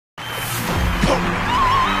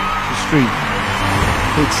ministry.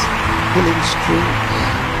 It's Healing Streams.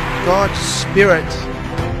 God's Spirit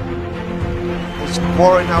is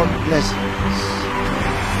pouring out blessings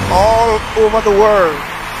all over the world.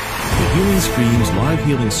 The Healing Streams live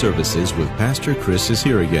healing services with Pastor Chris is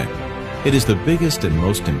here again. It is the biggest and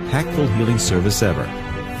most impactful healing service ever.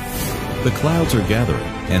 The clouds are gathering,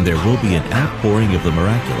 and there will be an outpouring of the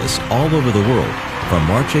miraculous all over the world from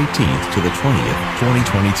March 18th to the 20th,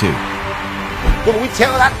 2022. When we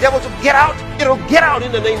tell that devil to get out, it'll get out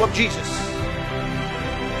in the name of Jesus.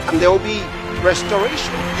 And there will be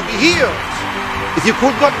restoration. You'll be healed. If you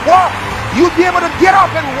could not walk, you'll be able to get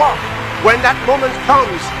up and walk. When that moment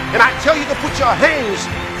comes, and I tell you to put your hands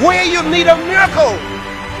where you need a miracle,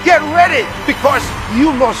 get ready, because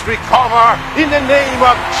you must recover in the name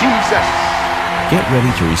of Jesus. Get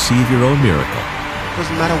ready to receive your own miracle.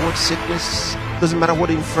 Doesn't matter what sickness, doesn't matter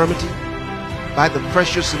what infirmity, by the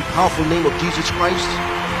precious and powerful name of Jesus Christ,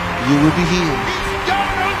 you will be healed. It's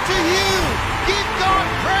done unto you. Give God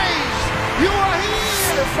praise. You are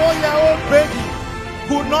healed. A 4-year-old baby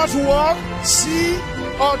could not walk, see,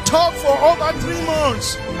 or talk for over 3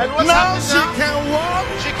 months. And what's now happening she now? can walk,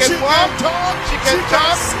 She can walk, talk, she can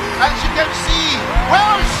talk, and she can see.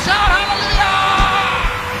 Well, shout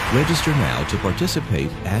hallelujah! Register now to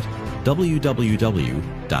participate at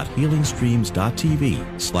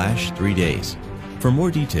www.healingstreams.tv/3days. For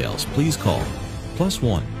more details, please call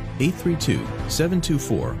 +1 832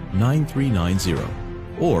 724 9390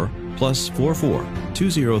 or +44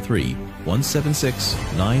 203 176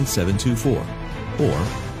 9724 or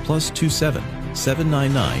 +27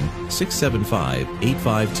 799 675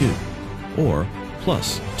 852 or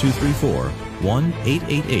 +234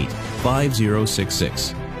 1888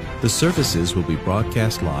 5066. The services will be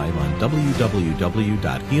broadcast live on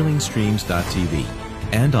www.healingstreams.tv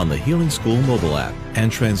and on the Healing School mobile app,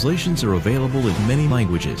 and translations are available in many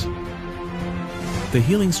languages. The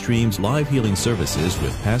Healing Streams live healing services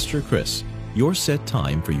with Pastor Chris, your set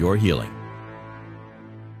time for your healing.